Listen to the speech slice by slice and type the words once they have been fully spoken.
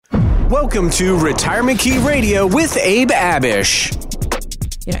Welcome to Retirement Key Radio with Abe Abish.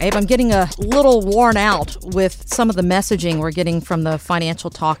 You know, Abe, I'm getting a little worn out with some of the messaging we're getting from the financial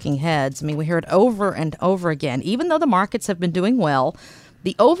talking heads. I mean, we hear it over and over again. Even though the markets have been doing well,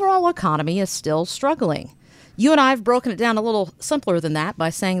 the overall economy is still struggling. You and I have broken it down a little simpler than that by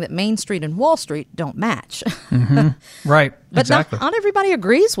saying that Main Street and Wall Street don't match. Right, But exactly. not everybody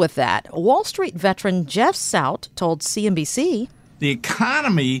agrees with that. Wall Street veteran Jeff Sout told CNBC, the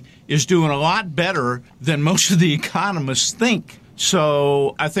economy is doing a lot better than most of the economists think.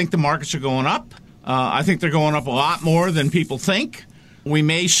 So I think the markets are going up. I think they're going up a lot more than people think. We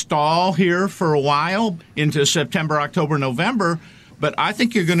may stall here for a while into September, October, November, but I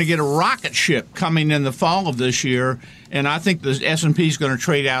think you're going to get a rocket ship coming in the fall of this year, and I think the S&P is going to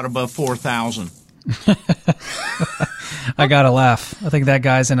trade out above 4,000. I gotta laugh. I think that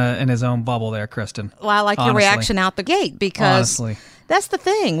guy's in his own bubble there, Kristen. well, I like your Honestly. reaction out the gate because Honestly. that's the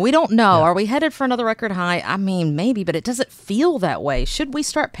thing. We don't know. Are we headed for another record high? I mean, maybe, but it doesn't feel that way. Should we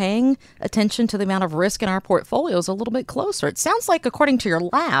start paying attention to the amount of risk in our portfolios a little bit closer? It sounds like, according to your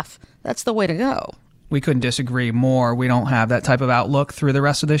laugh, that's the way to go. We couldn't disagree more. We don't have that type of outlook through the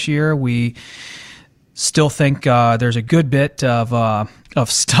rest of this year. We still think there's a good bit of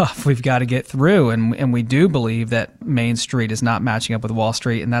stuff we've got to get through, and we do believe that Main Street is not matching up with Wall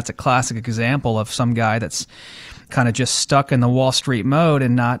Street, and that's a classic example of some guy that's kind of just stuck in the Wall Street mode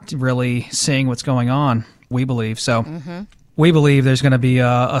and not really seeing what's going on, we believe. So we believe there's going to be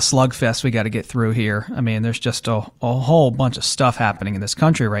a slugfest we got to get through here. I mean, there's just a whole bunch of stuff happening in this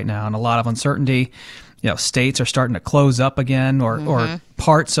country right now and a lot of uncertainty. You know, states are starting to close up again, or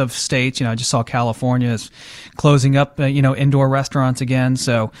parts of states. You know, I just saw California is closing up, indoor restaurants again.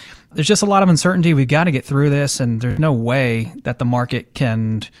 So there's just a lot of uncertainty. We've got to get through this, and there's no way that the market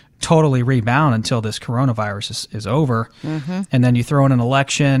can totally rebound until this coronavirus is over. And then you throw in an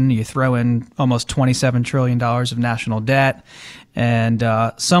election, you throw in almost $27 trillion of national debt, and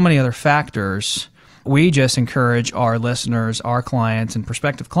so many other factors. We just encourage our listeners, our clients, and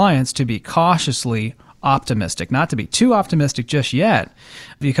prospective clients to be cautiously optimistic, not to be too optimistic just yet,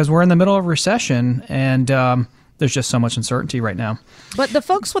 because we're in the middle of a recession, and there's just so much uncertainty right now. But the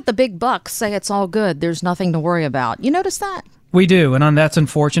folks with the big bucks say it's all good. There's nothing to worry about. You notice that? We do, and that's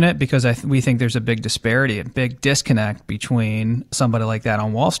unfortunate because we think there's a big disparity, a big disconnect between somebody like that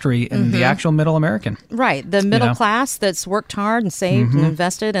on Wall Street and the actual middle American. Right. The middle class that's worked hard and saved and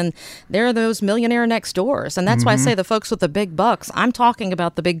invested, and there are those millionaire next doors. And that's why I say the folks with the big bucks. I'm talking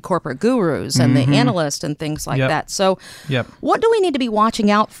about the big corporate gurus and the analysts and things like that. So what do we need to be watching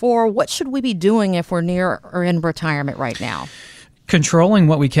out for? What should we be doing if we're near or in retirement right now? Controlling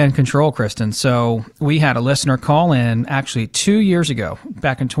what we can control, Kristen. So we had a listener call in actually 2 years ago,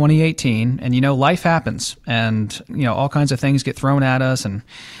 back in 2018. And, life happens and, all kinds of things get thrown at us and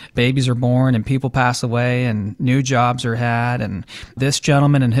babies are born and people pass away and new jobs are had. And this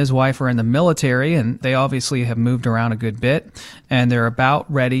gentleman and his wife are in the military and they obviously have moved around a good bit and they're about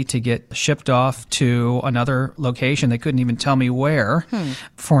ready to get shipped off to another location. They couldn't even tell me where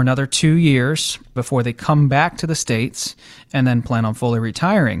for another 2 years before they come back to the States and then plan on fully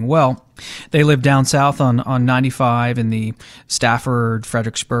retiring. Well, they live down south on 95 in the Stafford,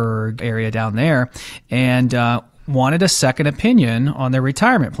 Fredericksburg area down there, and wanted a second opinion on their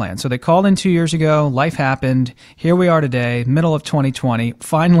retirement plan. So they called in 2 years ago. Life happened. Here we are today, middle of 2020,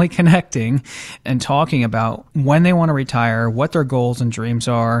 finally connecting and talking about when they want to retire, what their goals and dreams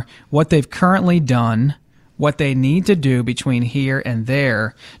are, what they've currently done, what they need to do between here and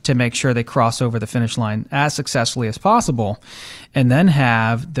there to make sure they cross over the finish line as successfully as possible, and then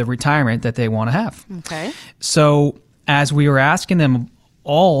have the retirement that they want to have. Okay. So as we were asking them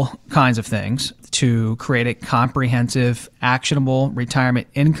all kinds of things to create a comprehensive, actionable retirement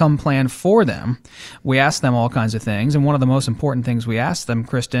income plan for them, we asked them all kinds of things. And one of the most important things we asked them,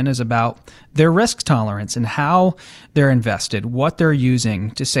 Kristen, is about their risk tolerance and how they're invested, what they're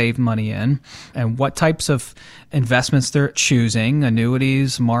using to save money in, and what types of investments they're choosing,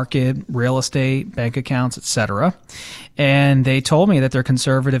 annuities, market, real estate, bank accounts, etc. And they told me that they're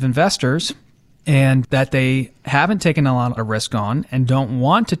conservative investors and that they haven't taken a lot of risk on and don't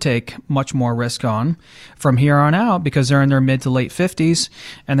want to take much more risk on from here on out because they're in their mid to late 50s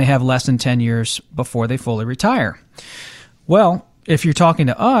and they have less than 10 years before they fully retire. Well, if you're talking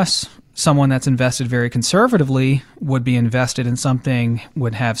to us, someone that's invested very conservatively would be invested in something,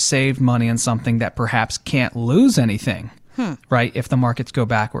 would have saved money in something that perhaps can't lose anything. Right? If the markets go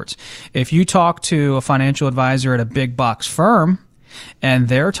backwards. If you talk to a financial advisor at a big box firm, and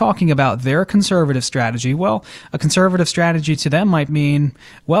they're talking about their conservative strategy, well, a conservative strategy to them might mean,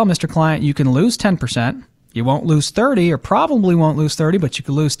 well, Mr. Client, you can lose 10%. You won't lose 30 or probably won't lose 30, but you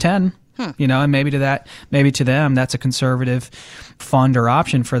could lose 10 And maybe to them, that's a conservative fund or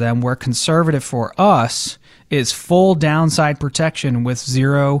option for them, where conservative for us is full downside protection with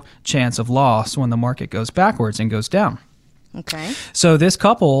zero chance of loss when the market goes backwards and goes down. Okay. So this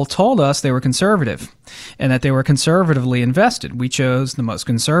couple told us they were conservative and that they were conservatively invested. We chose the most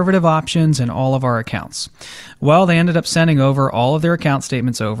conservative options in all of our accounts. Well, they ended up sending over all of their account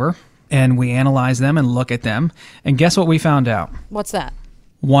statements over, and we analyzed them and look at them. And guess what we found out? What's that?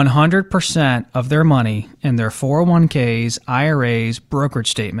 100% of their money in their 401ks, IRAs, brokerage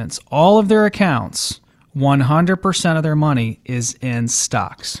statements, all of their accounts, 100% of their money is in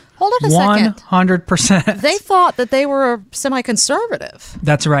stocks. Hold on a second. 100%. They thought that they were semi-conservative.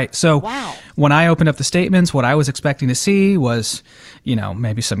 That's right. So wow. When I opened up the statements, what I was expecting to see was,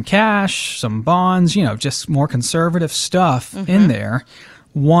 maybe some cash, some bonds, just more conservative stuff in there.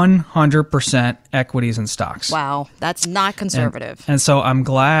 100% equities and stocks. Wow, that's not conservative. And so I'm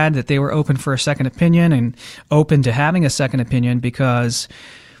glad that they were open for a second opinion and open to having a second opinion, because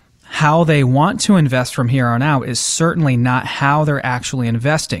how they want to invest from here on out is certainly not how they're actually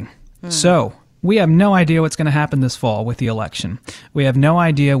investing. So we have no idea what's going to happen this fall with the election. We have no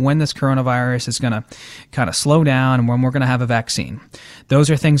idea when this coronavirus is going to kind of slow down and when we're going to have a vaccine. Those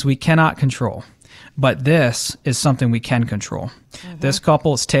are things we cannot control. But this is something we can control. This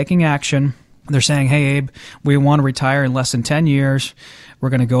couple is taking action. They're saying, hey, Abe, we want to retire in less than 10 years. We're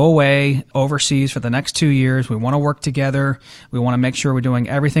going to go away overseas for the next 2 years. We want to work together. We want to make sure we're doing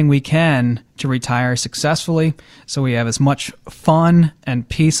everything we can to retire successfully so we have as much fun and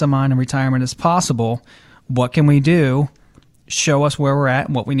peace of mind in retirement as possible. What can we do? Show us where we're at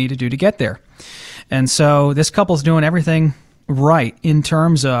and what we need to do to get there. And so this couple's doing everything right in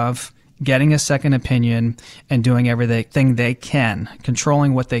terms of getting a second opinion and doing everything they can,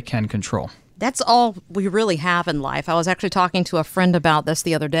 controlling what they can control. That's all we really have in life. I was actually talking to a friend about this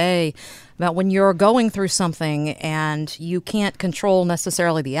the other day, about when you're going through something and you can't control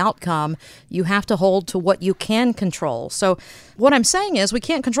necessarily the outcome, you have to hold to what you can control. So what I'm saying is we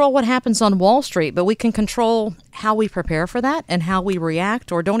can't control what happens on Wall Street, but we can control how we prepare for that and how we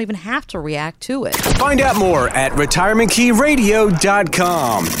react or don't even have to react to it. Find out more at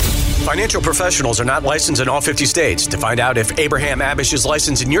retirementkeyradio.com. Financial professionals are not licensed in all 50 states. To find out if Abraham Abish is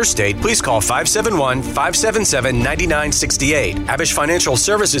licensed in your state, please call 571-577-9968. Abish Financial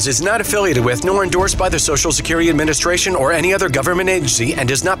Services is not affiliated with nor endorsed by the Social Security Administration or any other government agency and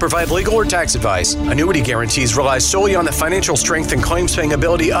does not provide legal or tax advice. Annuity guarantees rely solely on the financial strength and claims-paying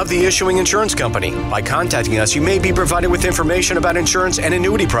ability of the issuing insurance company. By contacting us, you may be provided with information about insurance and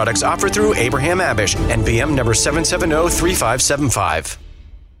annuity products offered through Abraham Abish, NPM number 770-3575.